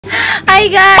Hi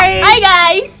guys! Hi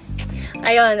guys!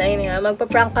 Ayun nga,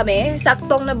 magpa-prank kami.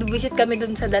 Saktong nabibisit kami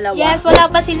dun sa dalawa. Yes, wala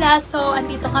pa sila. So,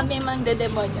 andito kami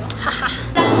magdedemonyo. Haha.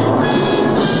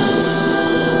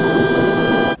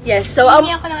 Yes, so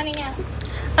Hindi ako ng ano niya.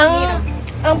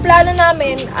 ang plano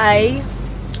namin ay...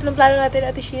 Anong plano natin,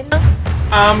 Ate Shin?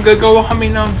 Gagawa kami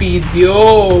ng video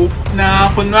na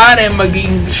kunwari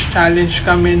mag-English challenge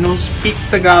kami no speak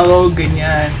Tagalog,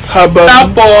 ganyan.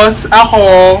 Tapos,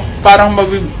 ako, parang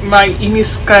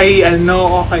mainis kay,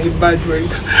 okay, bad word.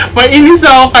 Mainis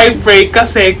ako kay Prei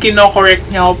kasi kino-correct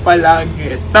niya ako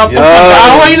palagi. Tapos,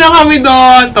 mag-away na kami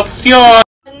doon. Tapos yun.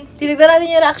 Titignan natin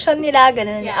yung reaction nila,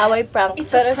 ganun, away prank.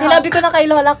 Pero sinabi ko na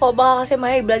kay lola ko, baka kasi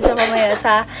may blood siya mamaya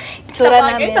sa itsura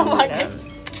namin.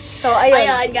 So, ayun.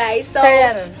 Ayun, guys. So,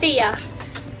 see ya.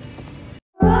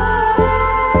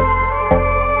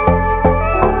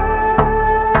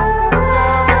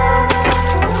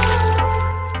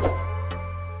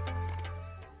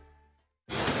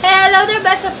 Hello there,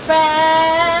 best of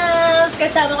friends!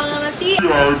 Kasama ko naman si...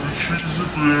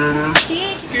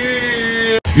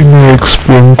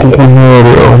 Ina-explain ko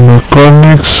kunwari ang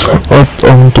mechanics at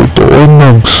ang totoo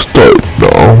nag-start na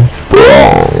ang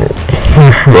prank.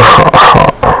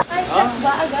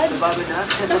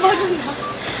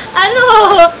 Ano?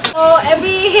 So,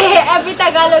 every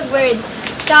Tagalog word,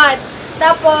 shot.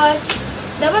 Tapos,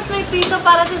 dapat may piso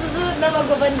para sa susunod na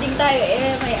magbabanding tayo.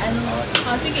 May ano.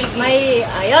 Sige. May,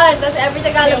 ayun. Tapos, every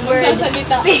Tagalog word,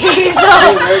 piso.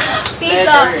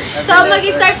 Piso. So,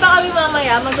 mag-start pa kami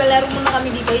mamaya. Maglalaro muna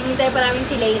kami dito. Hinintay pa namin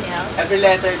si Lainel. Every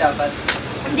letter dapat.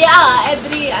 Hindi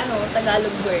every,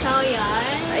 Tagalog word. So,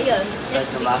 yan. Ayun.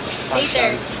 Later.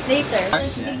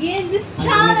 Let's begin this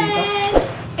challenge!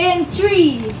 In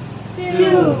 3,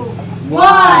 2, 1.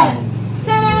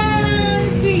 Ta-da!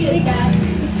 Like that.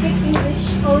 You speak English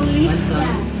only? Yes.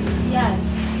 Yes.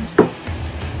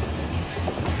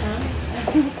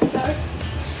 Start.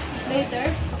 Later.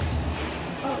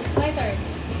 Oh, it's my turn.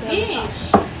 Finish.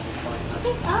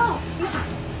 Speak up.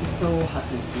 It's so hot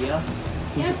in here.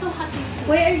 Yeah, so hot.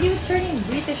 Why are you turning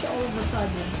British all of a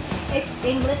sudden? It's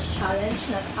English challenge,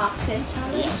 not accent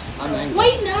challenge.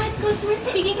 Why not? Because we're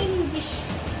speaking English.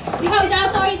 We have the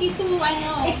authority to,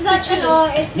 It's not,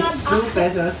 it's not 2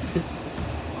 pesos.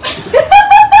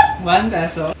 1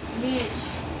 peso. Bitch.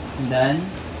 Done.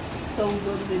 so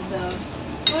good with the...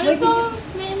 What Why are so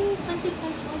did many fancy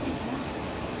control videos?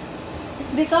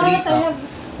 It's because I have a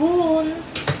spoon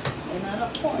and not a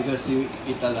fork. Because you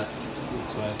eat a lot.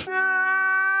 That's why.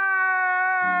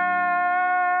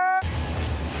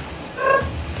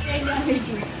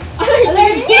 Allergy.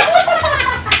 Allergy!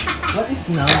 What is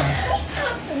now?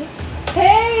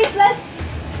 Hey, plus...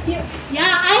 Yeah,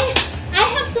 I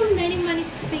have so many money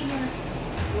to pay your...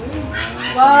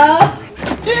 Wow!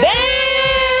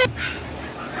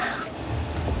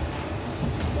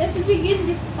 Let's begin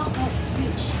this fuck up,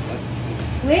 bitch.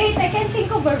 Wait, I can't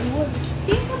think of a rule.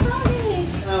 Think about it.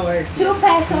 Our 2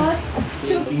 pesos.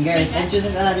 guys, and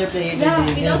chooses another player. Yeah,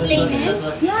 without playing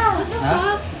it? Yeah. What the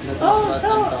fuck? Oh, so,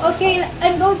 okay,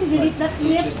 I'm going to delete that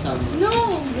clip.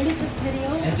 No! Delete that video.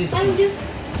 And choose I'm just...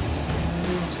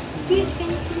 Bitch, can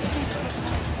you please respect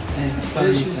us? and some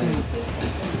reason.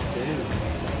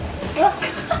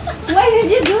 Why did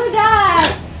you do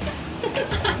that?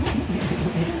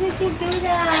 Why did you do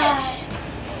that?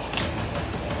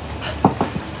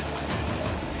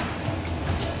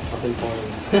 Open forum.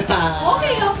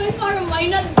 Okay, open forum. Why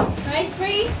not? Right,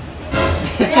 Prei?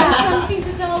 Yeah, something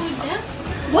to tell with them?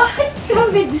 What?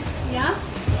 So good. Yeah?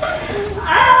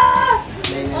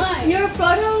 Why? Your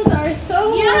pronouns are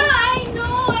so... Yeah, I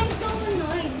know. I'm so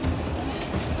annoyed.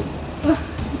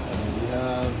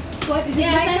 What is it?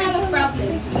 Yes, my I have a turn?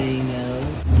 problem.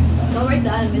 So we're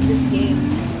done with this game.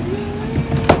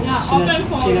 Yeah, open She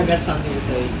forum. got something to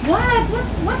say. What?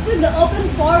 What's with the open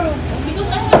forum? Because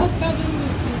I have a problem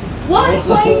with you. What?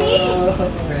 Why me?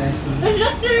 Okay. I'm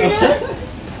just serious.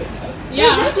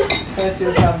 Yeah. What's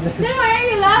your problem? Then why are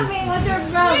you laughing? What's your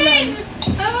problem?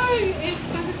 How are you? If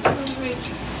kasi wait.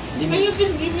 Can you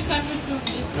please give me time to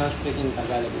this? No, speaking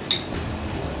Tagalog.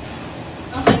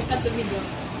 Okay, cut the video.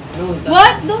 No,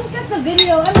 What? Don't cut the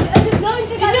video. I'm just going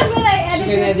to cut it when I edit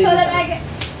She can it edit so it. that I can...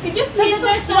 It just So makes that so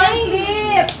there's one tiny.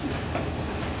 clip.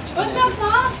 What the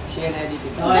fuck? She can edit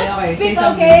it. Just Okay, say speak,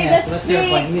 something okay? else. Just What's your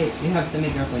speak. point? You have to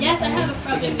make your point. Yes, I have a Speak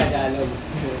problem. in Tagalog.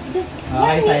 Just Okay,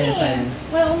 why silence, me? silence.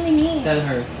 Why only me? Tell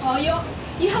her. Oh,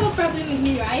 you have a problem with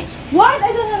me, right? What?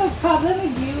 I don't have a problem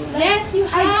with you. Like, Yes, you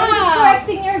I'm just have.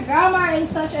 correcting your grammar and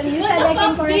such, and you What said the I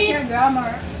can fuck, correct bitch? your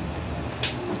grammar.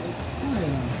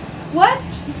 What?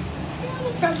 You have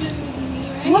a problem with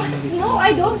me, right? What? No,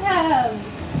 I don't have.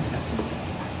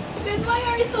 Then why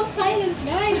are you so silent,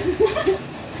 guys?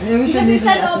 We should Because it's listen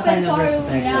an as a open kind of forum,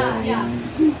 respect. yeah.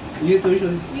 You two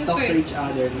should You talk to first. each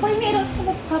other. Why me? I don't have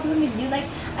a problem with you. Like,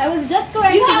 I was just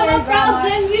correcting You have your a grammar.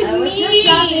 problem with I was me. just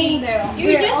laughing there.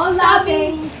 You're We're just all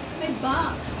laughing. laughing. My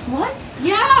back. What?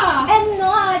 Yeah. I'm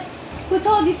not. Who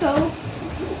told you so?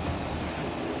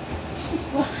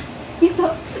 What?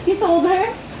 You told her?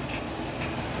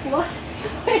 What?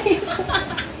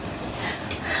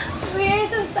 We are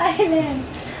so silent.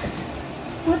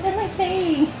 What am I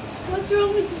saying? What's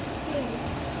wrong with him?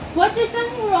 What? There's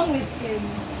nothing wrong with him.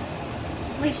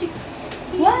 Like she.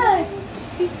 What?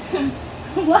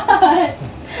 What?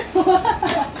 What?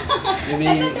 Maybe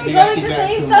I thought you were because going she to drank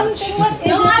say too something. much. What is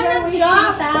No, it? I'm You're not wasting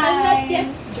drunk. time. I'm not yet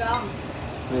drunk.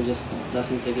 Or just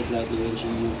doesn't take it lightly when she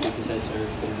criticize her.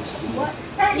 What?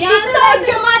 And Yeah, she I'm said so I can-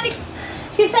 dramatic.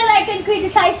 She said I can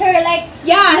criticize her like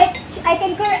Yes. like I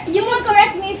can you can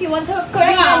correct me if you want to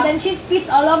correct me, Yeah. and then she speaks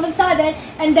all of a sudden,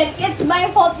 and then it's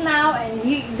my fault now, and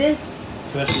this.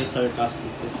 She was just sarcastic.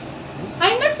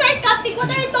 I'm not sarcastic. What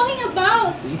are you talking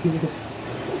about?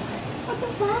 What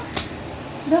the fuck?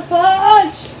 The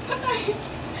fudge.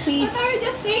 Please. What are you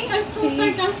just saying? I'm so Please.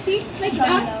 sarcastic like Calm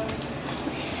that. down.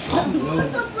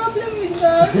 What's the problem with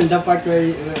that? The part where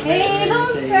you Hey,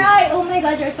 don't say, cry. Oh my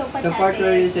God, you're so pathetic. the part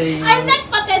where you say I'm not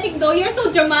pathetic though. You're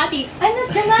so dramatic. I'm not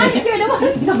dramatic. You're the one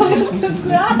who's going to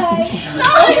cry. No,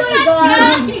 Oh I'm my not God.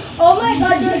 crying. Oh my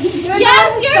God, you're the one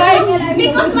Yes, who's you're crying, so and I'm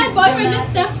because the my one boyfriend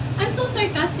who's just I'm so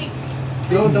sarcastic.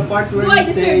 no, the part where Do you I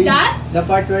deserve say that? the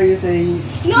part where you say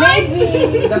No,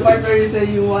 Maybe. the part where you say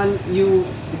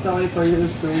it's okay for you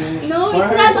to No, for it's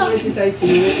her not to okay. criticize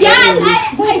you. Yes,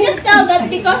 I just tell that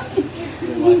because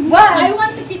What? I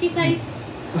want to criticize.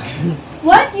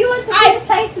 What? You want to I-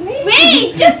 criticize me?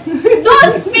 Wait, just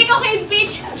don't speak, okay,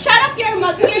 bitch. Shut up your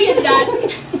mouth. Period. That.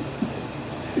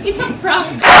 It's a prank.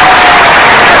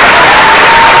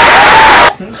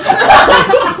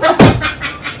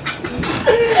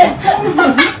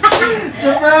 It's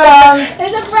a prank!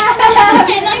 It's a prank!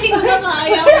 Kaya lang hindi ko na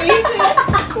kaya. Reason.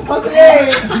 Kasi!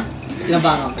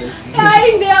 Labang ako. Ay,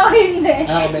 hindi ako hindi.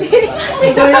 Ako ba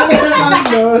ikaw yung may prank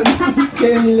doon.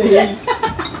 Kayo nila yun.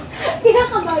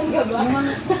 Pinakabahan ka ba?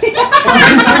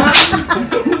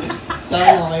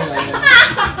 Saan okay lang.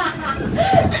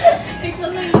 Ikaw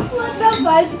na yun. What the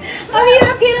fudge? Ang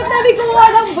hirap-hirap namin kumuha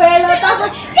ng buwelo. Tapos,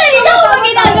 Kanina ko ba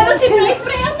ginaganon si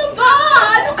Pre? Ano ba?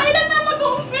 Ano kailan na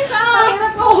mag-uumpisa? ang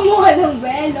hirap ko kumuha ng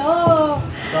buwelo.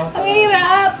 Ang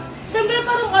hirap. Siyempre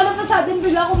parang all of a sudden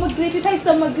bigla ako mag-criticize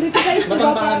na mag-criticize. Ba't Diba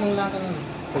ang parang pangalan lang ka nun?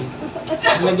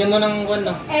 Lagyan mo ng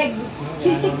ano? egg.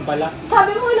 Sisig. Yan pala.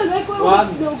 Sabi mo, ilagay ko yung Wag.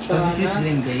 hotdog.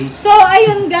 Sisling base. So,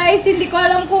 ayun guys, hindi ko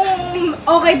alam kung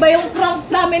okay ba yung prank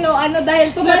namin o ano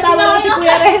dahil tumatawa lang si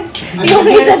Kuya Renz. Yung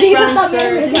isa dito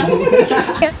tabi lang.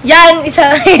 Yan,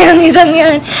 yung isang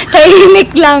yan.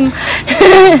 Tahimik lang.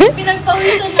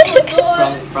 Pinagpawisan ako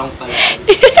doon. Prank pala.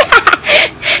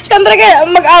 Siyempre,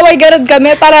 mag-away garad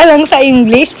kami para lang sa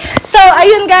English. So,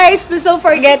 ayun guys, please don't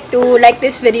forget to like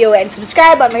this video and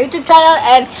subscribe on my YouTube channel,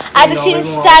 and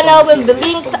Addison's channel will be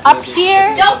linked up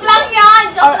here. Joke lang yan!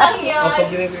 Joke lang yan!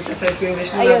 Kapag yung criticize ko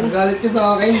English mo, Ayun. galit ka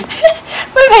sa akin.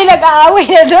 May nag-aaway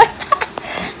na doon.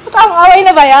 Ang away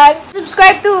na ba yan?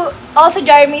 Subscribe to also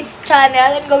Jeremy's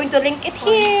channel. I'm going to link it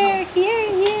here. Here.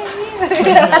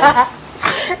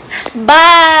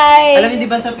 Bye! Alam mo, di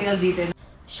ba sa PLDT?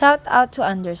 Shout out to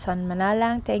Anderson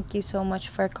Manalang. Thank you so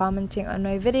much for commenting on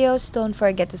my videos. Don't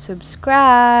forget to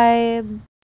subscribe.